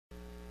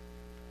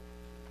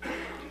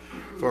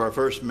For our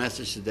first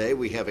message today,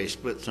 we have a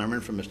split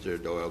sermon from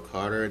Mr. Doyle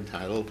Carter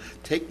entitled,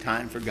 Take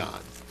Time for God.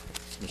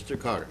 Mr.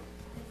 Carter.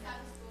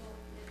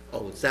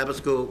 Oh, Sabbath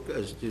school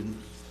students.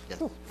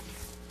 Yes.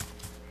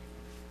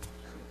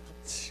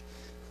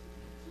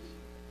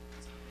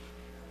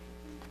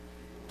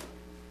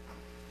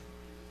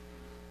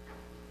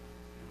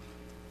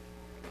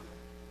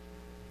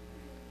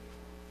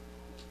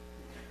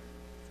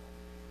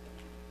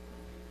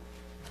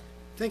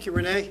 Thank you,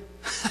 Renee.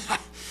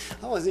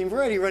 I wasn't even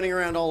ready running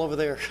around all over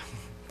there.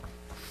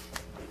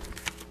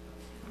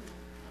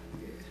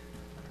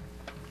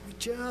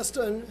 Just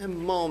a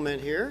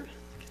moment here.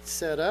 Get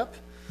set up.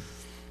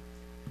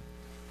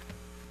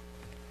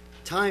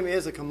 Time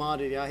is a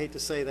commodity. I hate to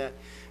say that.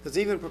 Because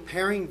even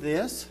preparing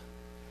this,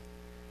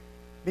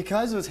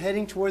 because it was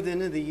heading toward the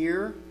end of the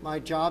year, my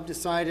job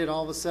decided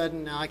all of a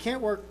sudden, now I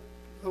can't work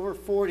over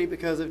 40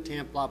 because of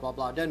temp, blah, blah,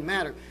 blah. It doesn't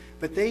matter.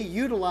 But they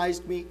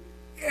utilized me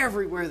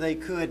everywhere they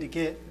could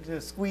to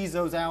squeeze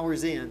those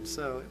hours in.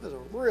 So it was a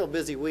real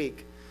busy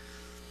week.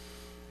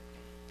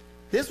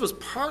 This was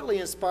partly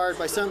inspired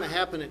by something that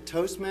happened at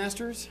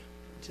Toastmasters.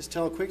 Just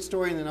tell a quick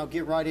story and then I'll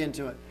get right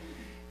into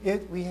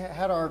it. We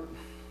had our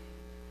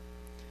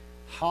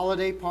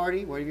holiday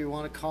party, whatever you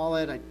want to call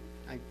it.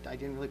 I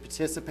didn't really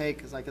participate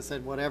because, like I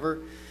said, whatever.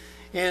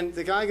 And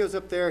the guy goes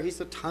up there, he's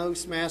the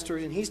Toastmaster,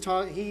 and he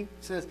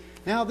says,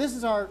 now this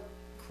is our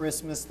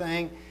Christmas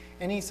thing.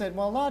 And he said,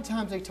 well, a lot of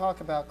times they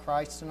talk about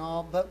Christ and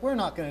all, but we're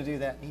not going to do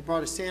that. And he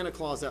brought a Santa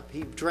Claus up.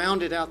 He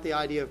drowned out the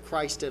idea of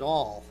Christ at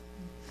all.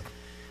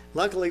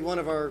 Luckily, one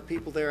of our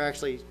people there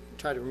actually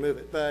tried to remove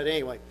it. But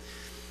anyway,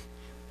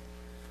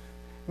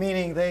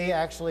 meaning they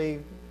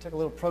actually took a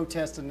little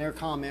protest in their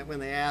comment when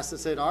they asked. They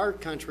said, our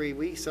country,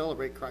 we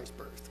celebrate Christ's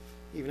birth.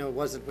 Even though it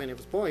wasn't when he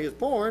was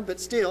born, but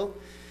still,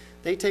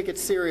 they take it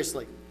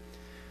seriously.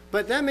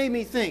 But that made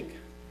me think,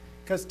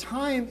 because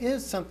time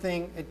is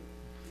something...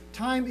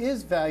 Time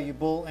is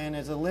valuable and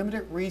is a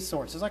limited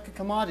resource. It's like a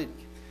commodity.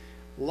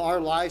 Our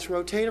lives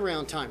rotate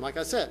around time. Like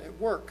I said, at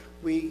work,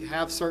 we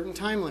have certain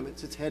time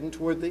limits. It's heading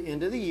toward the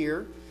end of the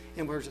year,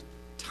 and there's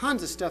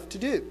tons of stuff to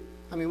do.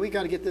 I mean, we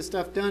got to get this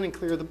stuff done and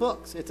clear the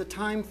books. It's a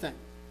time thing.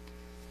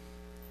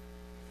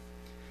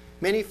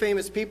 Many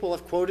famous people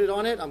have quoted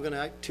on it. I'm going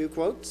to have two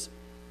quotes.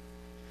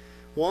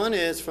 One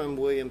is from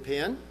William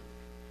Penn.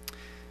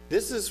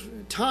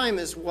 Time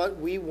is what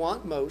we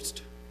want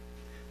most,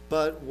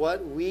 but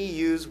what we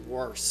use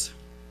worse.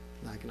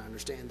 I can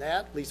understand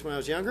that, at least when I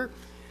was younger.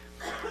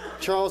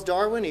 Charles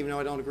Darwin, even though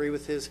I don't agree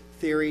with his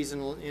theories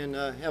in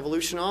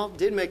evolution,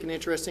 did make an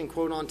interesting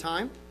quote on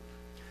time.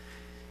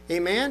 A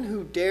man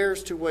who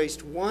dares to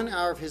waste 1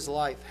 hour of his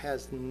life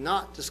has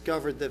not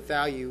discovered the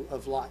value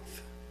of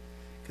life,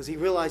 because he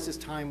realized his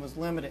time was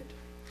limited.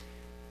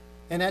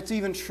 And that's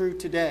even true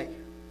today.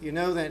 You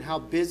know that how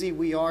busy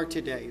we are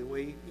today.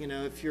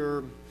 If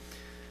you're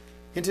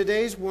in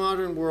today's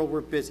modern world,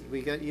 we're busy.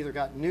 We either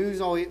got news,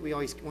 we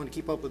always want to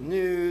keep up with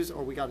news,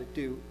 or we got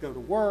to go to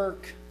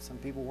work. Some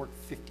people work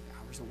 50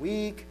 hours a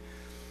week.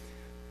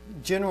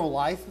 General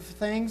life of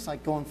things,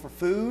 like going for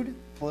food,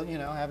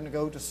 having to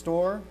go to the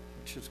store,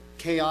 which is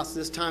chaos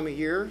this time of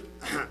year.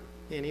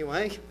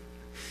 Anyway,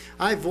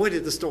 I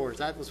avoided the stores.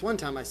 That was one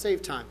time I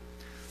saved time.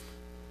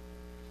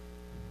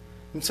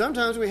 And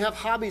sometimes we have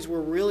hobbies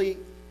we're really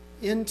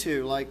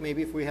into, like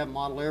maybe if we have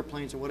model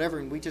airplanes or whatever,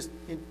 and we just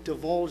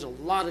divulge a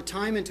lot of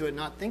time into it and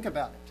not think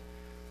about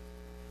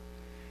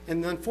it.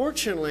 And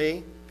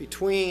unfortunately,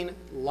 between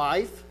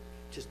life,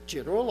 just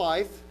general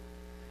life,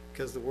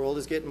 because the world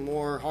is getting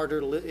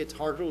it's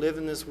harder to live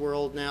in this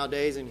world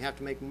nowadays, and you have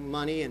to make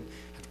money and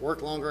have to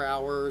work longer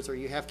hours, or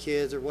you have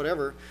kids or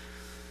whatever,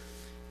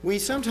 we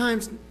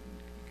sometimes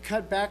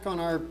cut back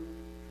on our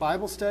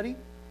Bible study,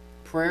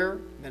 prayer,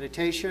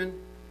 meditation,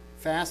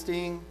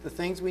 fasting, the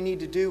things we need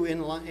to do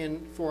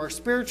for our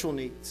spiritual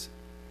needs.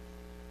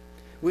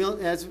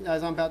 As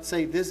I'm about to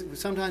say,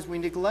 sometimes we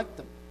neglect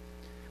them.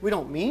 We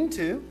don't mean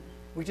to,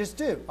 we just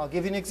do. I'll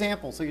give you an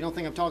example so you don't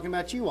think I'm talking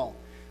about you all.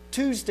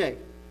 Tuesday.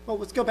 Well,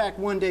 let's go back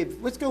one day.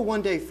 Let's go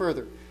one day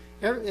further.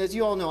 As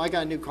you all know, I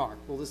got a new car.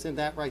 Well, listen to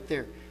that right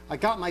there. I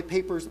got my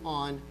papers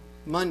on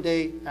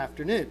Monday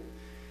afternoon.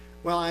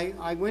 Well,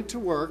 I went to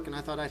work, and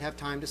I thought I'd have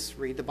time to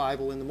read the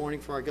Bible in the morning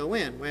before I go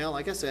in. Well,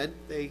 like I said,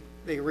 they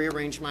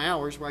rearranged my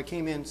hours where I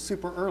came in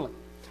super early.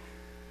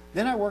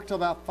 Then I worked till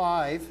about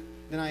 5.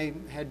 Then I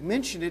had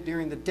mentioned it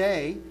during the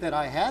day that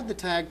I had the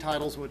tag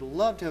titles, would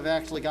love to have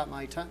actually got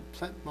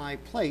my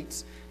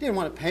plates. Didn't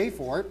want to pay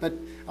for it, but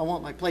I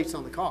want my plates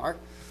on the car.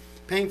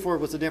 Paying for it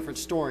was a different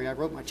story. I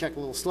wrote my check a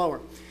little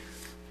slower.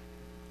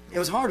 It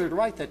was harder to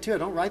write that, too. I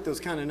don't write those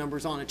kind of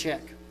numbers on a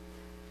check.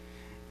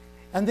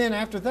 And then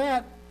after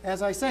that,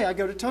 as I say, I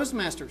go to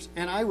Toastmasters,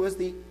 and I was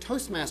the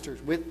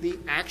Toastmasters with the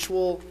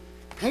actual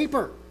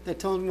paper that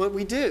told me what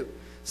we do.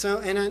 So,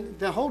 and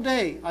the whole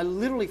day, I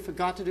literally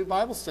forgot to do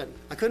Bible study.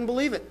 I couldn't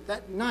believe it.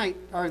 That night,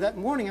 or that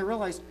morning, I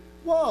realized,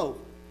 whoa,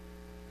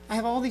 I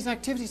have all these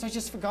activities. I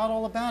just forgot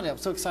all about it. I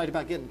was so excited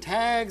about getting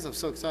tags. I was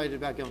so excited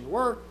about going to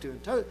work, doing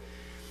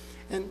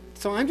And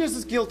so I'm just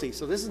as guilty.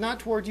 So this is not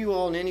toward you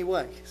all in any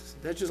way.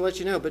 That just lets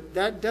you know. But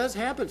that does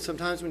happen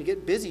sometimes when you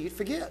get busy, you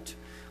forget.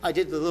 I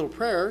did the little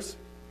prayers,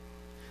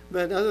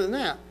 but other than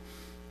that,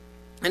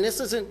 and this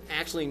isn't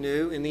actually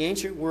new. In the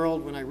ancient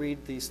world, when I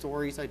read the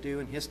stories I do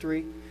in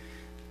history,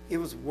 it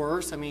was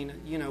worse. I mean,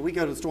 we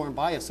go to the store and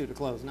buy a suit of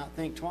clothes, not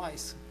think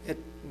twice.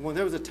 When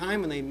there was a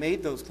time when they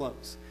made those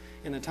clothes,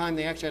 and a time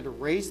they actually had to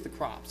raise the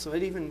crops. So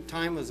even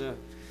time was a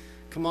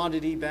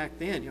commodity back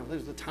then. There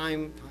was a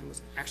time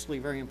was actually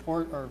very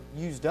important or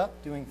used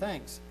up doing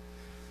things.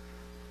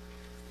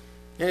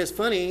 And it's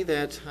funny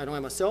that I don't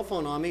have my cell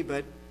phone on me,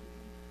 but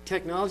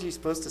technology is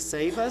supposed to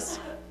save us.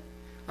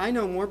 I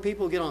know more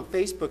people get on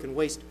Facebook and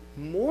waste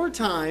more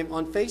time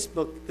on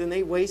Facebook than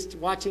they waste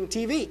watching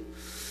TV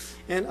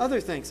and other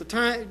things. So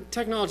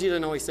technology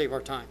doesn't always save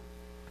our time.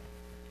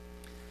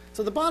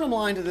 So the bottom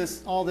line to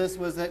all this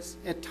was that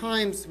at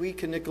times we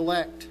can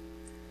neglect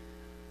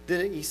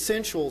the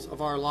essentials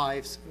of our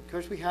lives. Of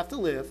course, we have to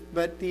live,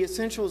 but the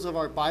essentials of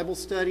our Bible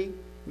study,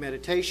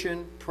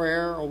 meditation,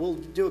 prayer, or we'll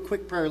do a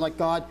quick prayer like,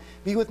 God,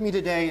 be with me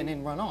today, and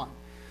then run on.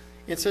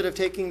 Instead of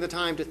taking the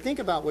time to think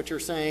about what you're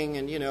saying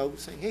and,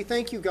 saying, hey,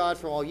 thank you, God,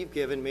 for all you've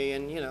given me,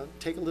 and,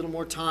 take a little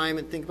more time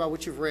and think about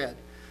what you've read.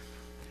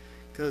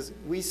 Because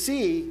we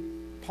see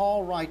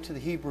Paul write to the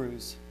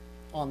Hebrews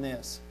on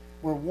this.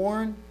 We're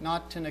warned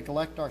not to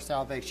neglect our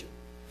salvation.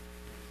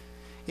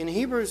 In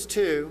Hebrews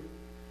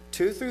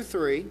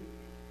 2:2-3,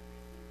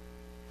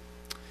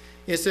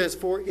 it says,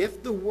 for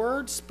if the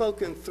word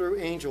spoken through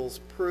angels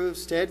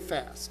proves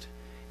steadfast,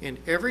 and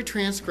every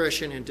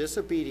transgression and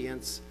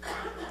disobedience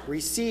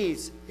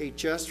receives a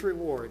just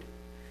reward,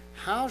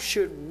 how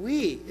should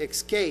we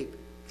escape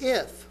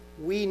if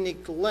we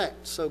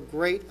neglect so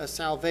great a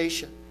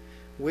salvation,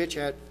 which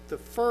at the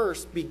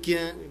first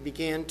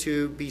began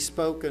to be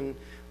spoken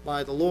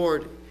by the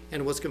Lord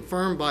and was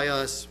confirmed by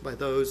us, by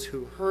those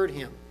who heard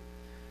him?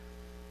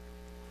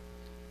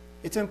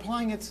 It's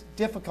implying it's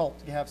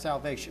difficult to have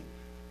salvation,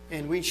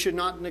 and we should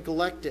not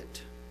neglect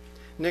it.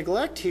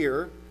 Neglect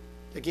here,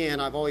 again,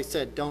 I've always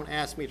said, don't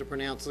ask me to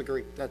pronounce the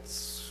Greek.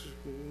 It's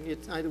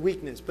a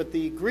weakness. But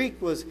the Greek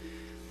was,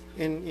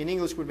 in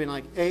English, would have been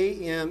like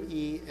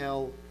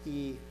Ameleo.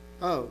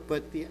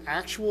 But the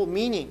actual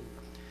meaning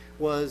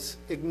was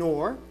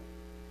ignore,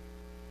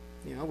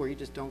 where you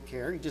just don't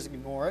care. You just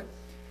ignore it.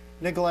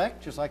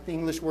 Neglect, just like the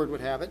English word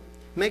would have it.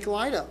 Make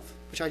light of,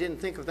 which I didn't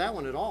think of that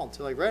one at all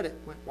until I read it.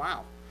 I went,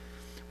 wow.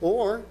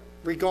 Or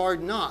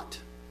regard not.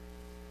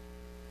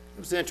 It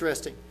was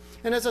interesting.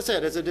 And as I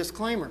said, as a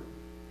disclaimer,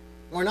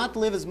 we're not to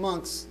live as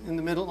monks in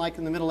the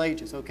Middle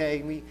Ages,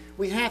 okay?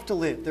 We have to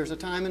live. There's a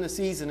time and a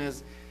season,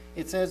 as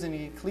it says in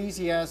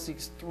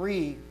Ecclesiastes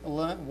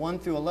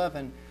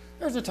 3:1-11.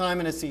 There's a time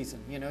and a season.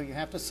 You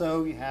have to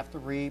sow, you have to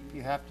reap,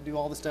 you have to do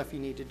all the stuff you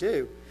need to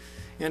do.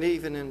 And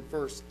even in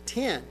verse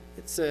 10,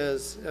 it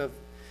says of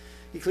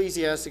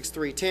Ecclesiastes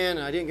 3:10,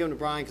 and I didn't give them to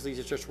Brian because these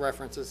are just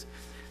references.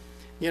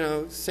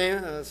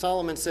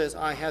 Solomon says,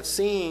 I have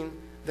seen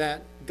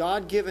that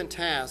God-given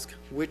task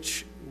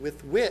with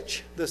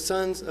which the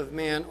sons of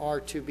man are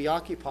to be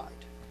occupied.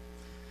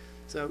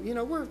 So,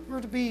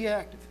 we're to be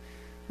active.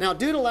 Now,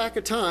 due to lack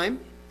of time,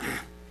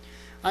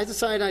 I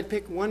decided I'd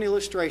pick one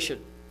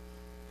illustration.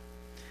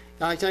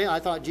 I tell you, I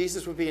thought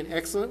Jesus would be an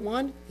excellent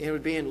one. It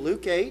would be in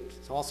Luke 8.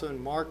 It's also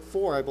in Mark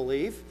 4, I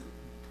believe.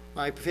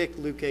 I picked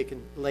Luke 8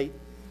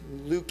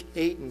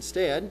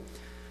 instead.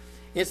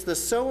 It's the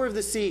sower of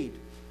the seed.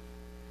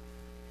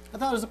 I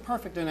thought it was a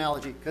perfect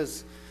analogy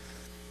because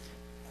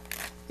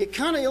it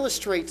kind of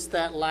illustrates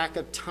that lack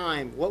of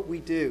time, what we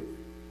do.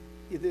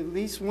 At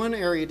least one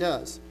area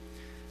does.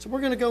 So we're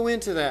going to go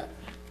into that.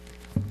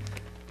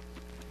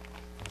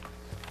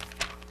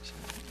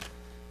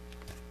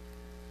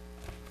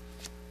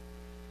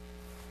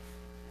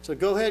 So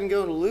go ahead and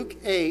go to Luke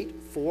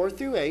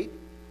 8:4-8.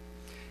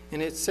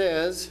 And it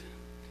says,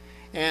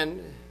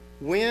 and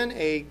when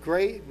a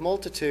great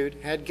multitude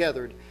had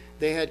gathered,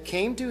 they had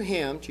came to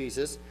him,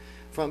 Jesus,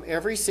 from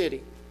every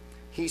city.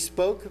 He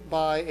spoke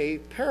by a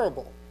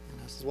parable.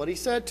 And this is what he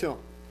said to them.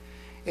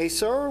 A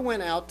sower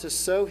went out to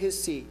sow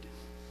his seed.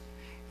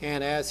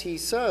 And as he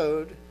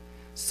sowed,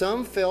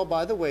 some fell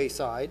by the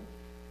wayside,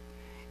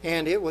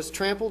 and it was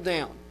trampled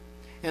down,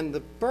 and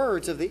the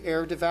birds of the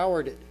air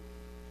devoured it.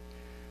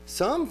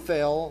 Some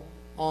fell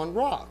on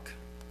rock,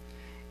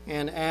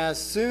 and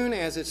as soon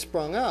as it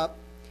sprung up,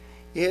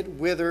 it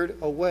withered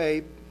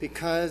away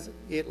because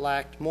it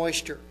lacked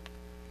moisture.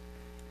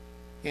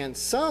 And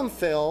some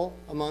fell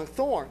among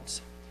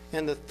thorns,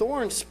 and the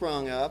thorns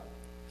sprung up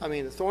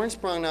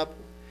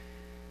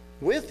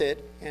with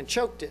it and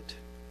choked it.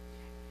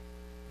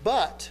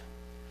 But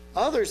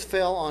others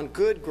fell on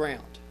good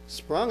ground,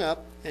 sprung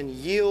up, and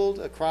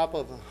yielded a crop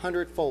of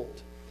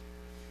 100-fold.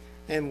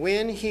 And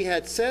when he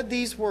had said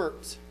these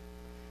words,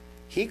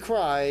 he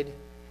cried,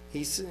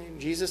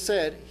 Jesus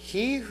said,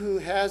 he who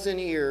has an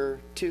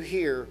ear to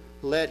hear,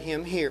 let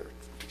him hear.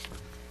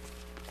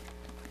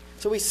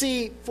 So we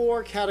see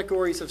 4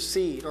 categories of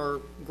seed,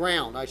 or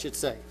ground, I should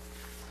say.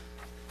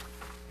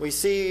 We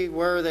see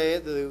where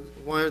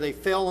they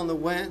fell on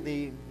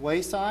the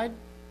wayside,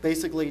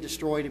 basically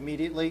destroyed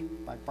immediately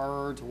by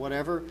birds or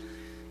whatever.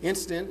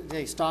 Instant,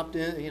 they stopped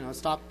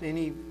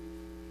any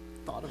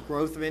thought of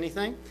growth of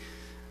anything.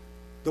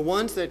 The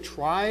ones that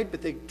tried,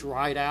 but they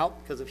dried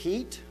out because of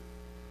heat.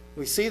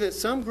 We see that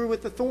some grew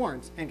with the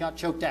thorns and got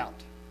choked out,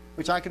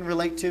 which I can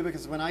relate to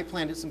because when I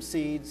planted some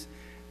seeds,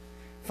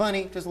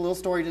 funny, just a little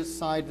story to the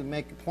side to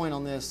make a point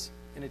on this,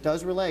 and it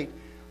does relate.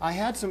 I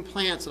had some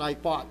plants that I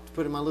bought to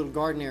put in my little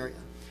garden area,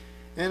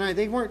 and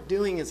they weren't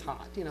doing as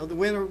hot. You know, the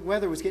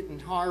weather was getting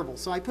horrible,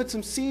 so I put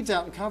some seeds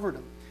out and covered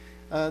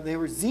them. They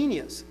were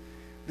zinnias.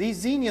 These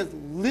zinnias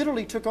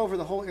literally took over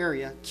the whole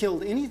area,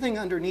 killed anything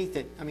underneath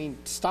it. I mean,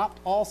 stopped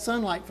all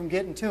sunlight from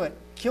getting to it,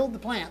 killed the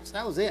plants.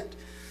 That was it.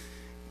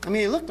 I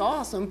mean, it looked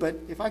awesome, but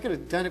if I could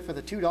have done it for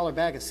the $2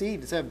 bag of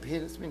seed instead of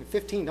spending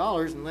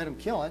 $15 and let them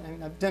kill it, I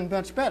mean, I've done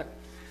much better.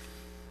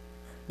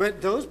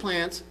 But those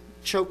plants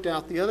choked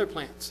out the other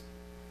plants.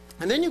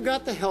 And then you've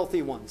got the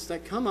healthy ones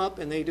that come up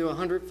and they do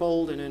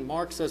 100-fold, and then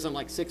Mark says something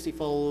like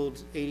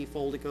 60-fold,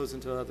 80-fold, it goes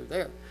into other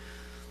there.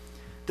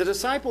 The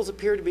disciples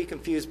appear to be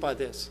confused by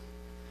this.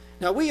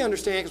 Now, we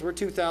understand because we're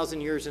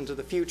 2,000 years into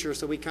the future,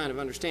 so we kind of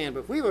understand.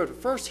 But if we were to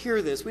first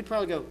hear this, we'd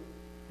probably go,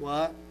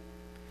 what?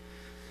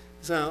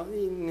 So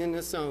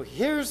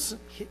here's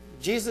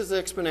Jesus'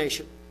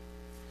 explanation.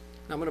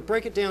 Now, I'm going to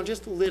break it down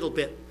just a little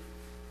bit.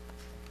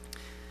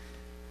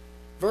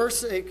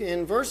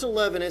 In verse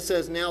 11, it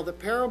says, now the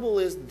parable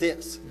is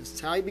this. This is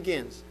how he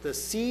begins. The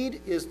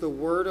seed is the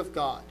word of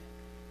God.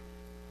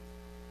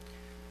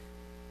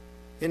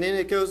 And then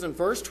it goes in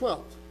verse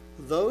 12.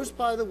 Those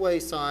by the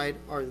wayside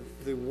are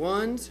the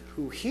ones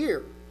who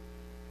hear.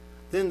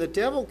 Then the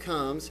devil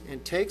comes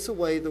and takes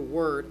away the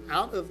word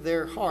out of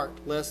their heart,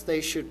 lest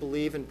they should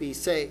believe and be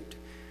saved.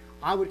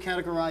 I would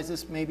categorize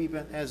this maybe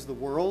as the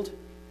world,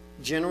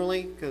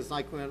 generally, because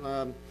like when,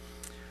 well,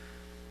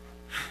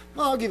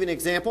 I'll give you an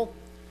example.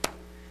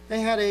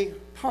 They had a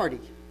party.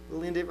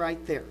 We'll end it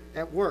right there.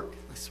 At work.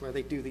 I swear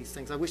they do these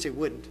things. I wish they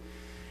wouldn't.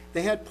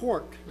 They had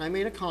pork. And I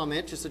made a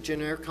comment, just a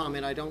generic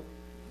comment. I don't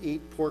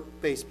eat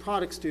pork-based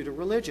products due to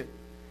religion.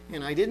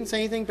 And I didn't say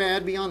anything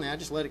bad beyond that.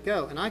 Just let it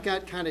go. And I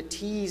got kind of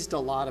teased a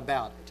lot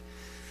about it.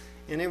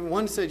 And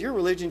everyone said, your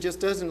religion just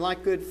doesn't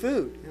like good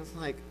food. And it's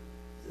like,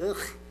 ugh,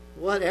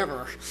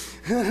 whatever.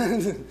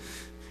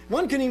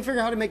 One couldn't even figure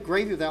out how to make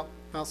gravy without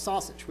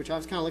sausage, which I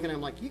was kind of looking at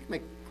him like, you can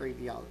make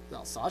gravy out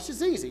sausage.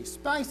 It's easy.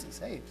 Spices.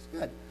 Hey, it's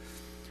good.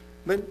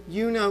 But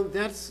you know,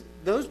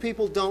 those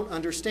people don't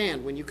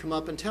understand when you come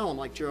up and tell them,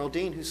 like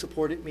Geraldine, who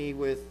supported me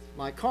with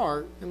my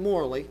car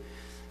morally,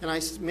 and I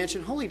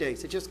mentioned holy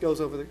days. It just goes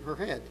over her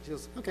head. She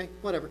goes, okay,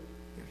 whatever.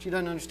 She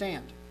doesn't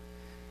understand.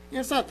 And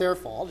it's not their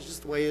fault. It's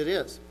just the way it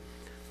is.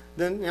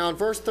 Then now in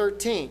verse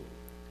 13,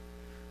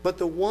 but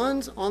the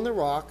ones on the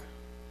rock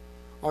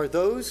are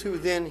those who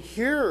then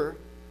hear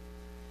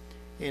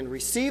and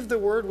receive the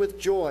word with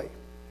joy.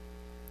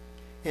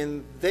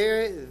 And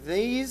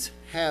these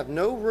have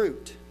no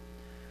root,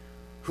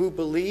 who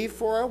believe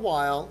for a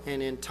while,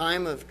 and in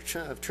time of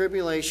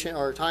tribulation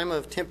or time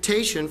of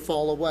temptation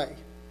fall away.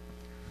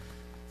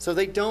 So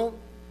they don't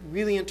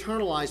really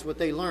internalize what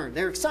they learn.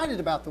 They're excited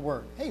about the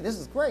word. Hey, this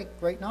is great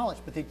knowledge,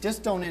 but they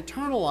just don't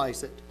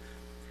internalize it.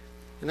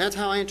 And that's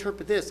how I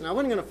interpret this. And I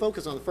wasn't going to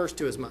focus on the first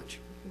two as much.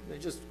 I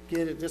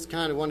just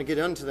kind of want to get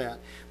into that.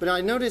 But I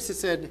noticed it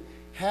said,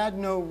 had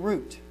no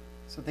root.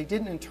 So they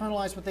didn't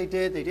internalize what they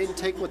did. They didn't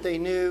take what they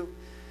knew.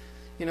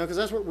 You know, because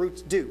that's what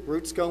roots do.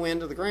 Roots go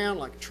into the ground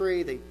like a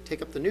tree. They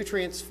take up the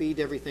nutrients, feed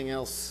everything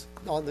else.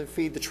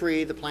 Feed the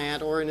tree, the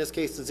plant, or in this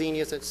case the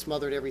zinnias that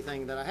smothered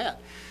everything that I had.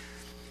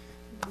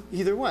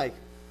 Either way.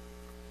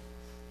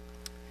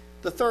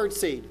 The third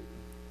seed.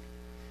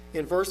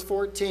 In verse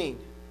 14.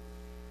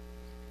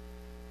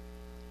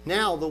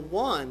 Now the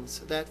ones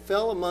that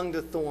fell among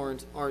the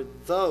thorns are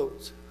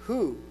those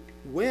who,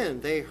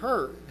 when they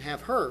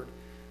have heard,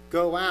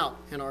 go out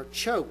and are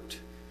choked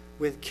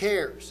with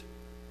cares,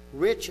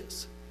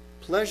 riches,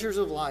 pleasures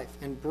of life,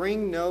 and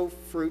bring no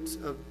fruits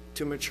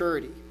to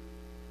maturity.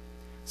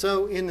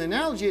 So in the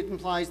analogy, it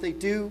implies they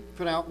do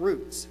put out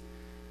roots.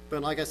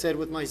 But like I said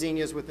with my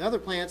zinnias, with the other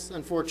plants,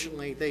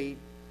 unfortunately,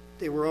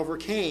 they were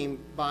overcame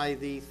by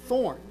the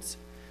thorns.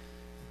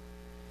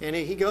 And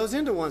he goes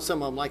into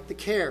some of them, like the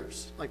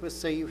cares. Like let's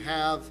say you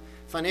have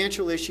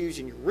financial issues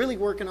and you're really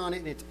working on it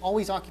and it's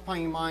always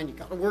occupying your mind. You've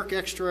got to work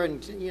extra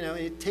and, you know,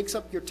 it takes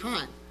up your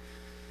time.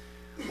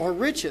 Or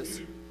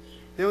riches.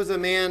 There was a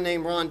man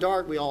named Ron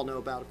Dart, we all know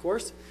about, of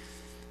course.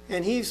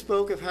 And he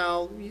spoke of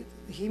how,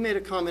 he made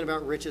a comment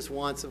about riches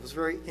once. It was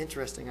very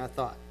interesting, I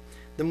thought.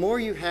 The more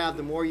you have,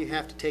 the more you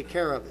have to take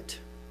care of it.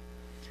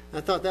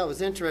 I thought that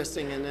was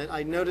interesting, and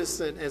I noticed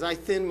that as I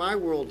thinned my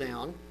world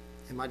down,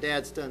 and my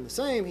dad's done the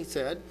same, he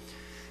said,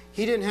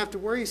 he didn't have to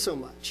worry so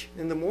much.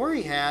 And the more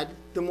he had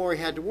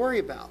to worry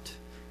about.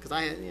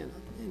 Because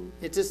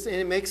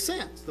it makes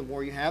sense. The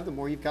more you have, the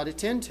more you've got to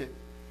tend to.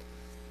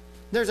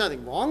 There's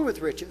nothing wrong with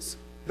riches,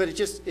 but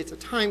it's a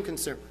time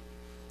consumer.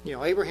 You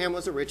know, Abraham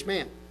was a rich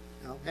man.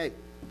 You know, hey,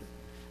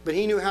 but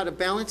he knew how to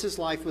balance his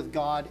life with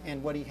God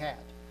and what he had.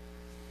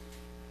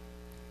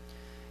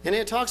 And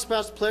it talks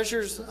about the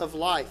pleasures of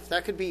life.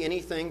 That could be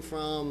anything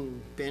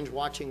from binge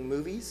watching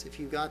movies, if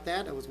you got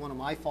that. That was one of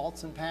my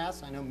faults in the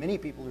past. I know many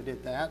people who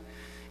did that.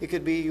 It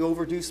could be you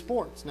overdo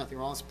sports. Nothing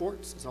wrong with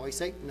sports. As I always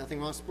say, nothing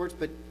wrong with sports.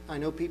 But I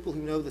know people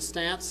who know the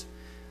stats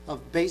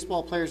of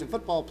baseball players and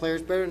football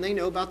players better than they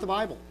know about the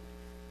Bible.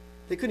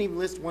 They couldn't even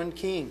list one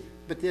king.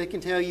 But they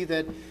can tell you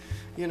that,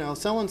 you know,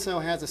 so-and-so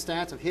has the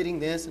stats of hitting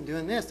this and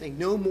doing this. They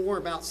know more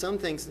about some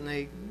things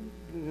than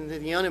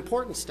the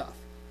unimportant stuff.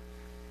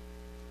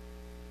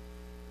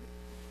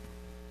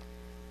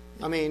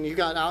 I mean, you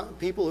got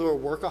people who are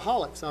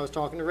workaholics. I was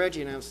talking to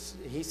Reggie, and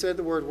he said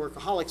the word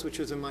workaholics, which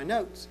was in my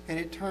notes. And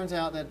it turns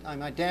out that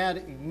my dad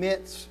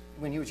admits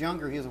when he was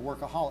younger he was a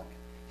workaholic.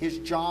 His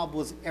job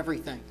was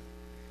everything.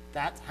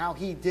 That's how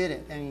he did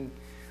it. I mean,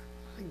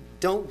 I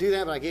don't do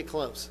that, but I get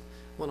close.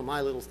 One of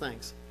my little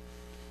things.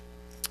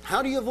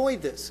 How do you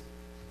avoid this?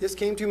 This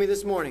came to me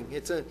this morning.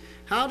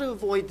 How to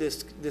avoid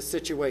this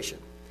situation.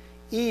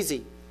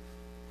 Easy.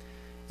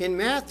 In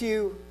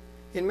Matthew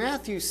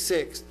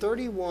 6,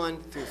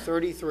 31 through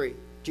 33,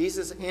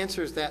 Jesus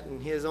answers that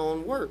in his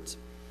own words.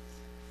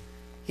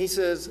 He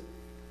says,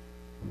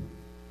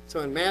 so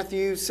in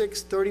Matthew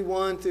 6,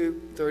 31 through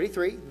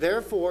 33,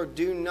 therefore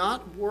do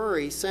not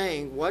worry,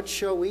 saying, what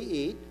shall we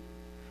eat?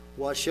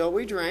 What shall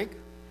we drink?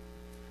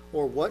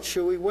 Or what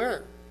shall we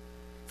wear?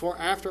 For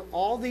after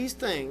all these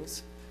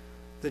things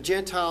the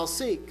Gentiles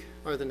seek,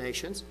 or the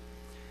nations.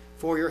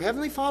 For your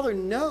heavenly Father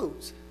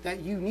knows that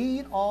you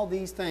need all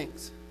these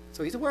things.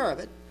 So he's aware of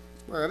it.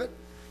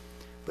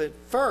 But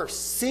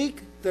first,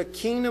 seek the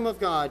kingdom of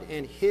God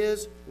and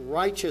his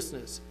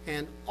righteousness,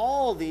 and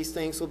all these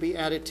things will be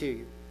added to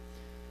you.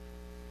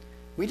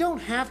 We don't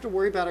have to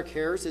worry about our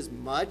cares as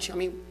much. I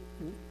mean,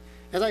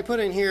 as I put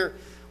in here,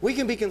 we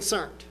can be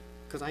concerned.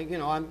 Because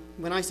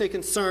when I say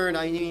concerned,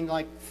 I mean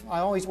like I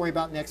always worry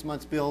about next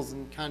month's bills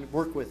and kind of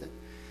work with it.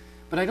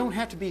 But I don't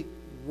have to be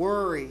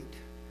worried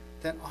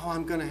that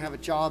I'm going to have a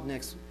job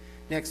next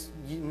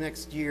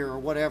year or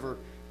whatever.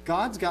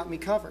 God's got me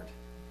covered.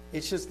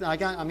 It's just I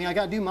got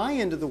to do my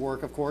end of the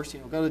work, of course.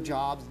 Go to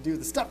jobs, do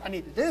the stuff I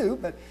need to do.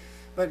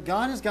 But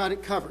God has got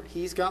it covered.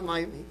 He's got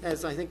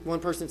as I think one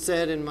person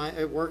said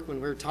at work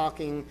when we were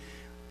talking,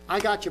 I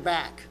got your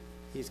back.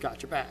 He's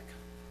got your back.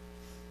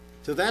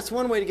 So that's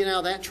one way to get out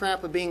of that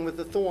trap of being with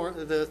the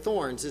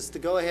thorns, is to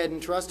go ahead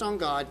and trust on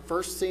God.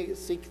 First,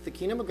 seek the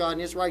kingdom of God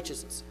and his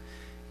righteousness.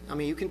 I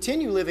mean, you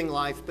continue living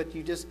life, but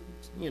you just,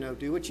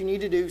 do what you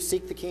need to do.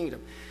 Seek the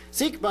kingdom.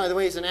 Seek, by the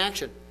way, is an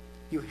action.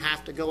 You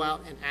have to go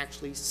out and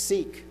actually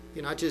seek.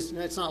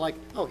 It's not like,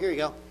 oh, here you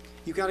go.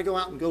 You've got to go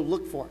out and go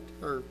look for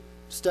it or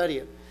study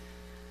it.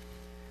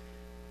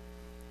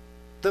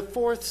 The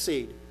fourth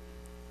seed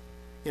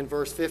in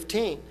verse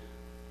 15.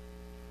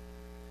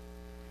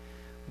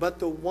 But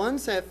the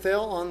ones that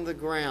fell on the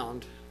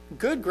ground,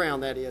 good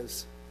ground that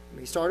is,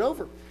 let me start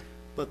over.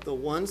 But the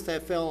ones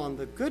that fell on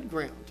the good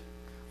ground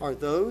are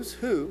those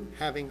who,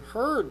 having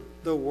heard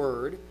the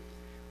word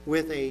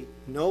with a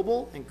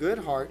noble and good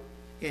heart,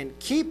 and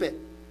keep it,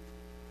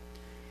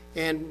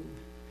 and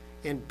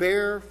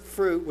bear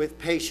fruit with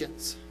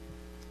patience.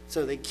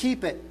 So they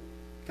keep it.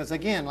 Because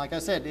again, like I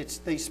said,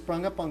 they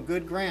sprung up on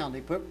good ground.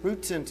 They put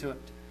roots into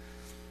it.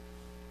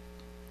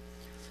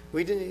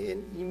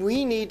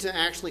 We need to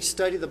actually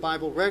study the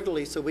Bible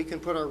regularly so we can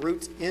put our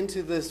roots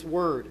into this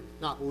word.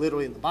 Not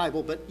literally in the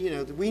Bible, but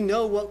we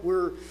know what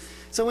we're...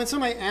 So when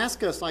somebody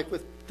asks us, like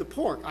with the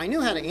pork, I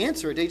knew how to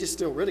answer it. They just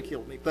still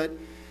ridiculed me. But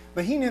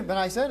he knew. But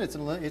I said it's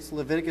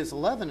Leviticus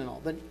 11 and all.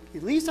 But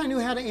at least I knew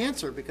how to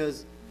answer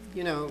because,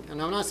 and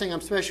I'm not saying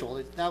I'm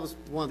special. That was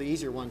one of the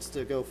easier ones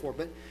to go for.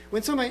 But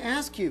when somebody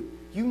asks you,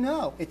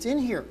 it's in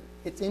here.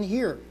 It's in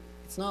here.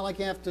 It's not like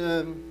you have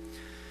to...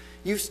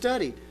 You've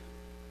studied.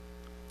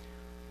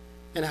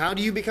 And how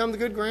do you become the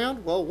good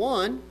ground? Well,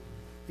 one,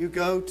 you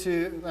go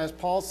to, as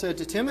Paul said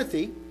to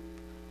Timothy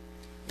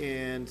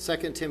in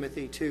 2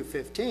 Timothy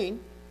 2:15.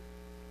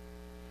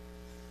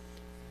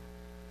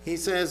 He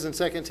says in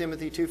 2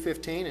 Timothy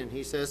 2:15, and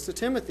he says to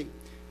Timothy,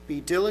 be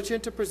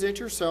diligent to present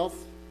yourself,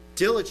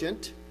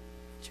 diligent,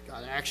 you've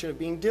got action of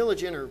being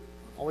diligent or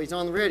always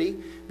on the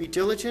ready, be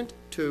diligent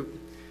to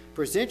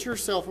present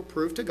yourself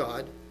approved to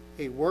God,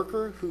 a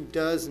worker who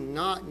does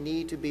not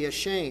need to be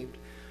ashamed,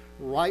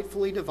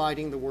 rightfully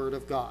dividing the word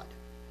of God.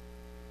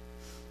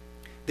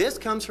 This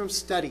comes from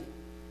study.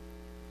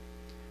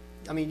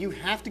 I mean, you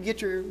have to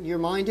get your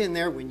mind in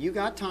there when you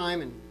got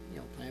time, and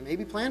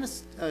maybe plan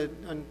a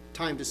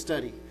time to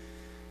study,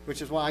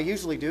 which is what I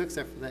usually do,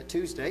 except for that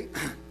Tuesday.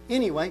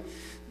 Anyway,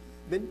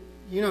 but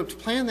to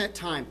plan that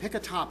time, pick a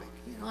topic.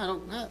 I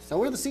don't know.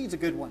 Sow the seed's a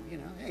good one.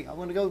 Hey, I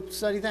want to go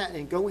study that,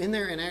 and go in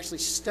there and actually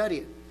study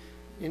it,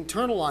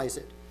 internalize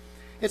it.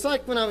 It's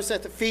like when I was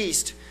at the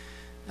feast.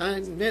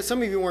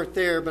 Some of you weren't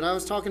there, but I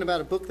was talking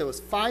about a book that was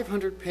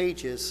 500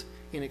 pages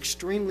and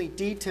extremely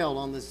detailed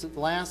on this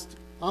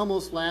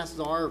almost last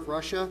Tsar of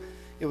Russia.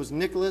 It was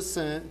Nicholas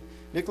and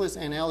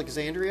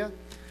Alexandria.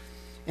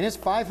 And it's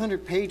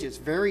 500 pages,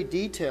 very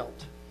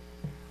detailed.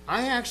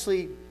 I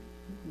actually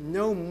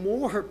know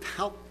more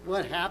about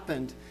what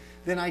happened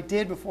than I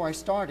did before I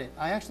started.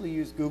 I actually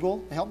used Google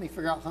to help me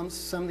figure out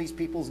some of these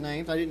people's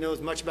names. I didn't know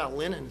as much about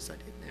Lennon as I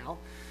did now.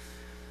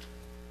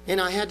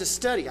 And I had to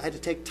study. I had to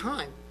take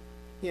time.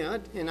 You know,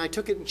 and I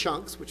took it in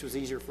chunks, which was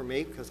easier for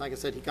me because, like I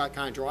said, he got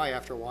kind of dry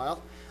after a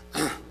while.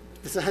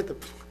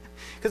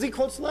 Because he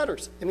quotes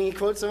letters. I mean, he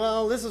quotes,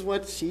 well, this is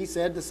what she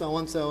said to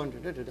so-and-so, and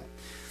da-da-da-da.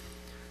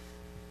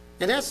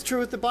 And that's true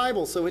with the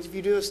Bible. So if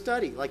you do a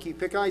study, like you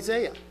pick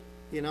Isaiah,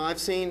 you know,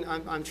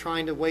 I'm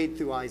trying to wade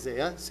through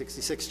Isaiah,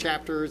 66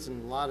 chapters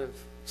and a lot of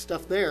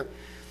stuff there.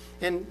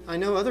 And I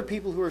know other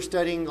people who are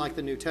studying like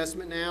the New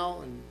Testament now,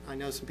 and I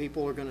know some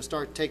people are going to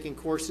start taking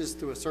courses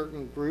through a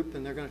certain group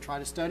and they're going to try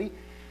to study.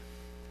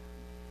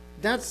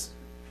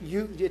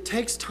 It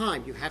takes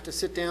time. You have to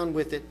sit down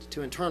with it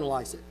to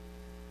internalize it.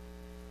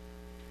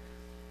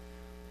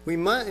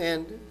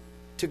 And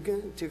to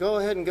go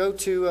ahead and go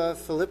to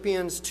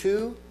Philippians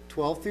 2,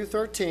 12 through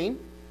 13,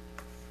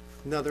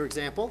 another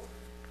example.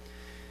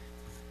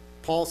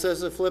 Paul says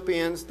to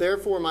Philippians,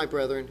 "Therefore, my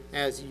brethren,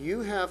 as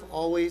you have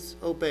always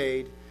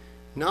obeyed,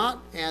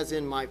 not as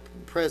in my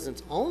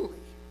presence only,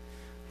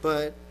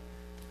 but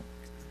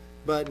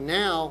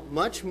now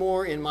much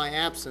more in my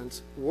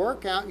absence,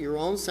 work out your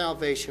own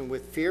salvation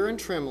with fear and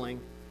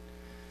trembling,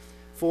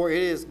 for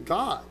it is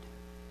God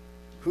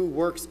who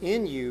works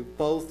in you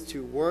both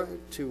to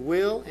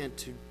will and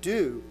to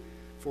do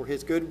for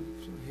his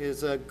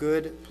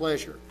good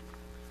pleasure."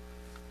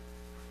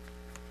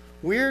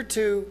 We're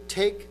to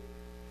take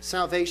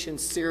salvation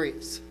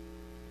serious.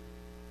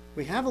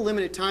 We have a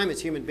limited time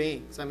as human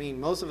beings. I mean,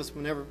 most of us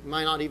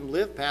might not even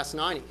live past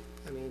 90.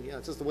 I mean,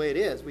 it's just the way it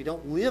is. We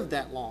don't live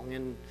that long,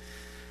 and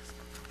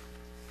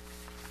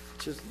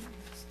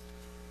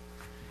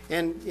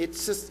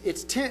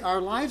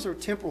our lives are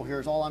temporal here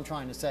is all I'm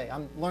trying to say.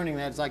 I'm learning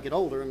that as I get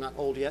older. I'm not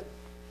old yet,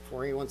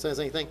 before anyone says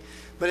anything.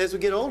 But as we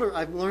get older,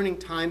 I'm learning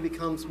time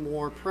becomes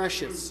more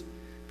precious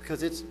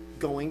because it's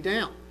going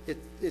down.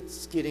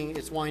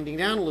 It's winding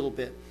down a little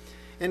bit.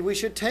 And we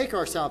should take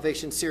our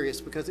salvation serious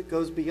because it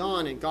goes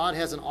beyond, and God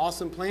has an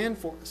awesome plan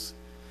for us.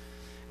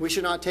 We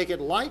should not take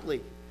it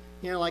lightly.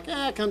 You know, like,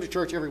 I come to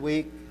church every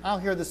week. I'll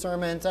hear the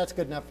sermons. That's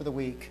good enough for the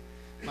week.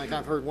 Like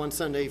I've heard one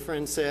Sunday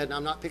friend said, and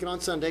I'm not picking on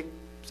Sunday.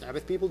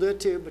 Sabbath people do it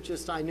too, but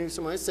just I knew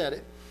someone had said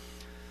it.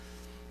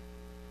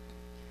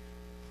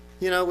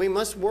 You know, we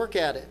must work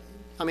at it.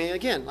 I mean,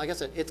 again, like I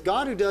said, it's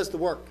God who does the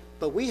work,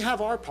 but we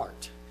have our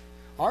part.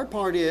 Our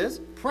part is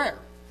prayer.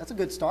 That's a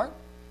good start.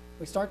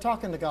 We start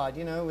talking to God,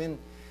 you know, and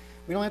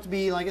we don't have to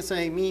be, like I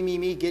say,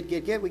 me,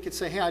 get. We could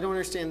say, hey, I don't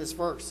understand this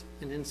verse.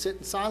 And then sit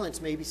in silence.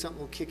 Maybe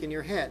something will kick in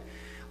your head.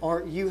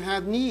 Or you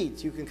have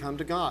needs. You can come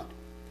to God.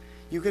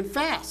 You can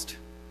fast.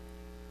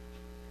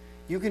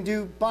 You can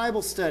do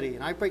Bible study.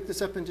 And I break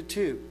this up into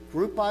two.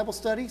 Group Bible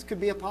studies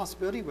could be a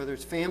possibility, whether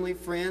it's family,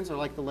 friends, or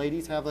like the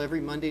ladies have every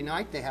Monday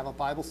night. They have a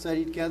Bible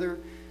study together.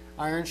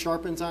 Iron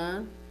sharpens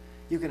iron.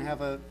 You can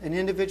have an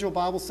individual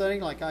Bible study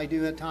like I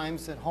do at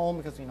times at home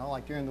because, you know,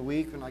 like during the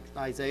week, and like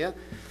Isaiah,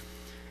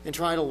 and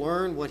try to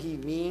learn what he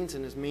means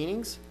and his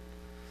meanings.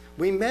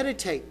 We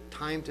meditate,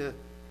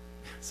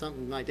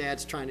 something my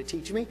dad's trying to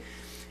teach me,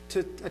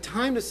 a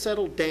time to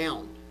settle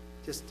down.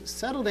 Just to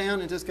settle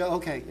down and just go,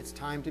 okay, it's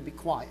time to be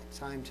quiet. It's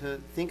time to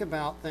think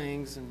about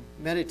things and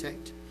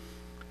meditate.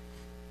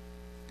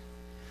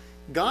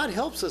 God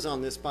helps us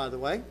on this, by the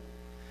way.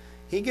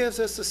 He gives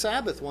us the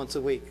Sabbath once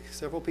a week.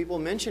 Several people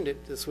mentioned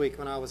it this week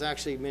when I was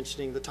actually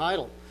mentioning the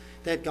title,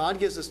 that God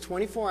gives us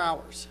 24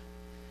 hours.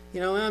 You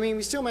know, I mean,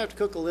 we still might have to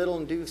cook a little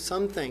and do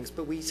some things,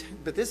 but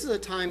this is a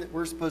time that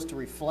we're supposed to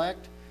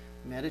reflect,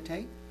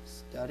 meditate,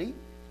 study,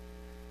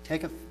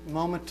 take a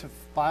moment to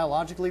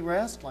biologically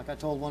rest. Like I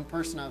told one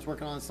person, I was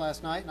working on this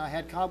last night, and I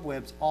had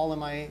cobwebs all in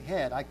my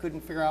head. I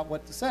couldn't figure out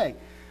what to say.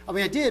 I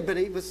mean, I did, but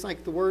it was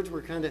like the words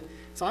were kind of...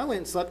 So I went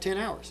and slept 10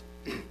 hours.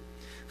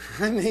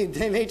 I mean,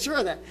 they made sure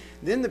of that.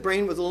 Then the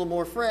brain was a little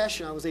more fresh,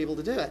 and I was able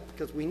to do it,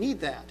 because we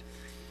need that.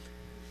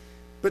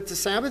 But the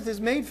Sabbath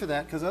is made for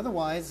that, because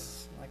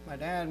otherwise... my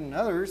dad and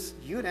others,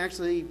 you would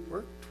actually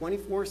work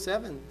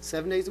 24/7,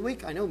 7 days a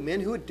week. I know men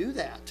who would do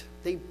that.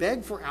 They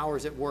beg for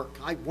hours at work.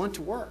 I want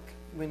to work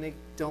when they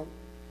don't,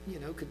 you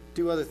know, could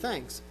do other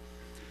things.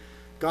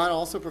 God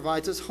also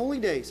provides us holy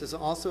days as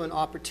also an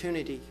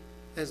opportunity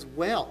as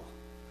well.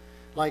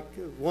 Like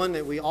one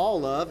that we all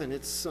love, and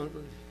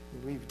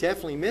we've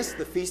definitely missed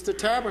the Feast of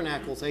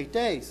Tabernacles, 8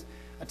 days.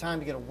 A time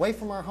to get away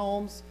from our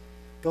homes,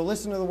 go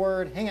listen to the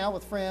Word, hang out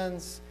with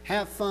friends,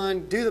 have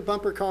fun, do the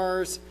bumper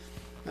cars.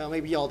 Well,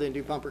 maybe y'all didn't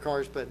do bumper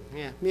cars, but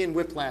yeah, me and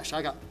Whiplash,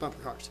 I got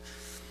bumper cars.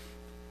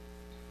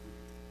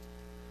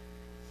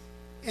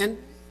 And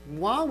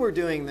while we're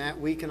doing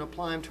that, we can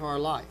apply them to our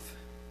life.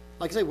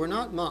 Like I say, we're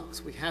not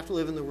monks. We have to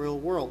live in the real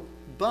world.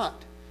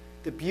 But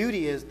the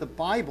beauty is the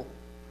Bible.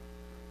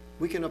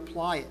 We can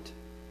apply it.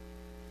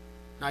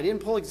 Now, I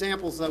didn't pull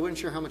examples. I wasn't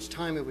sure how much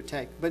time it would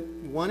take. But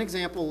one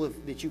example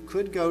that you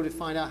could go to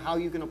find out how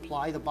you can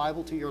apply the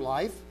Bible to your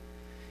life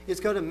is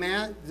go to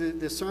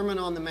the Sermon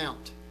on the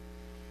Mount.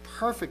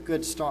 Perfect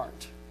good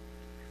start.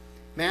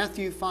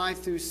 Matthew 5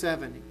 through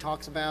 7. It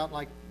talks about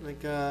like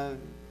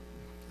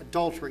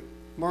adultery,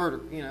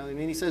 murder. You know, I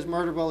mean, he says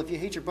murder. Well, if you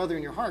hate your brother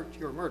in your heart,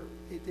 you're a murderer.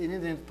 It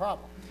isn't the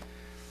problem.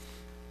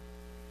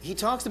 He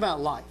talks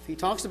about life. He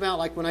talks about,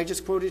 like when I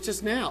just quoted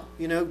just now,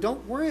 you know,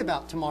 don't worry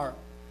about tomorrow.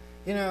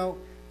 You know,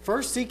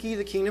 first seek ye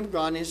the kingdom of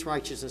God and his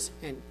righteousness,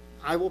 and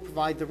I will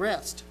provide the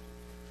rest.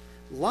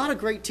 A lot of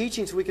great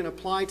teachings we can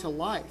apply to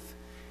life.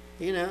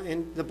 You know,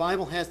 and the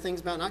Bible has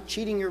things about not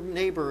cheating your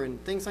neighbor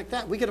and things like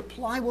that. We could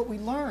apply what we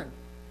learn.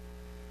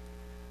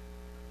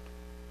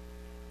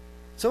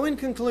 So in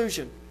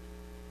conclusion,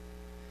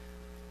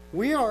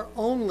 we are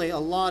only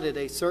allotted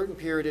a certain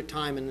period of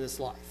time in this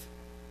life.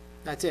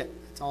 That's it.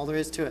 That's all there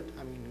is to it.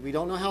 I mean, we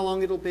don't know how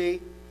long it'll be.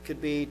 It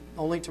could be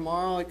only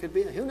tomorrow. It could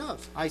be, who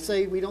knows? I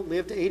say we don't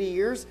live to 80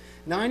 years,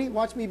 90,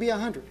 watch me be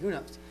 100. Who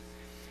knows?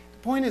 The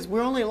point is,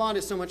 we're only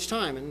allotted so much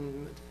time.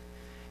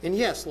 And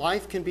yes,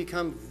 life can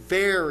become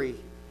very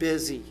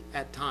busy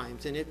at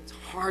times, and it's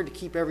hard to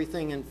keep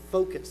everything in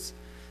focus.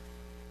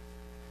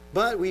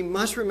 But we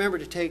must remember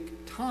to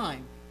take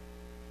time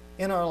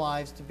in our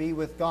lives to be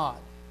with God,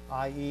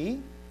 i.e.,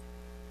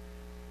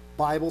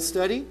 Bible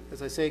study.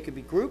 As I say, it could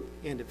be group,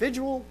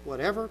 individual,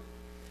 whatever.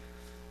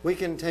 We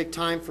can take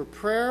time for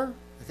prayer.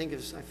 I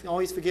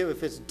always forget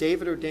if it's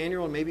David or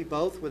Daniel, or maybe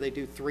both, where they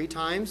do 3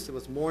 times. It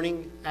was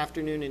morning,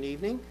 afternoon, and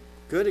evening.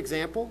 Good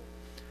example.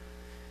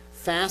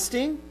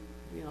 Fasting,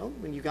 you know,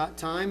 when you got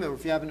time, or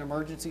if you have an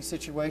emergency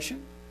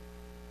situation.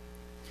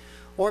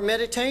 Or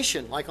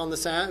meditation, like on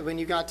the when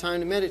you got time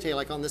to meditate,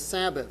 like on the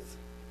Sabbath.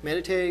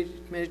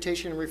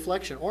 Meditation and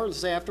reflection. Or let's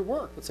say after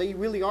work. Let's say you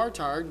really are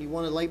tired and you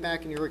want to lay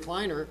back in your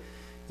recliner.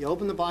 You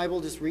open the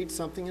Bible, just read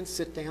something and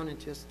sit down and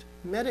just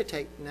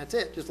meditate. And that's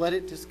it. Just let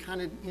it just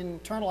kind of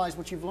internalize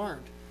what you've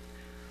learned.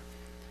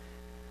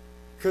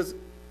 Because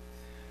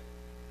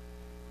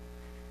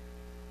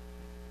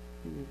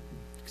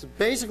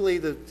basically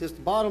just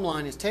the bottom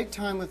line is take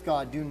time with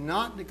God. Do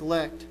not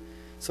neglect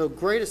so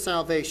great a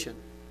salvation.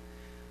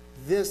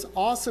 This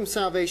awesome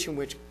salvation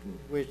which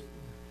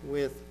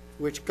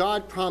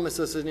God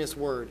promises in his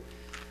word.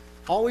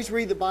 Always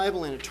read the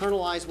Bible and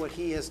internalize what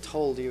he has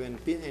told you,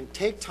 and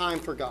take time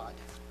for God.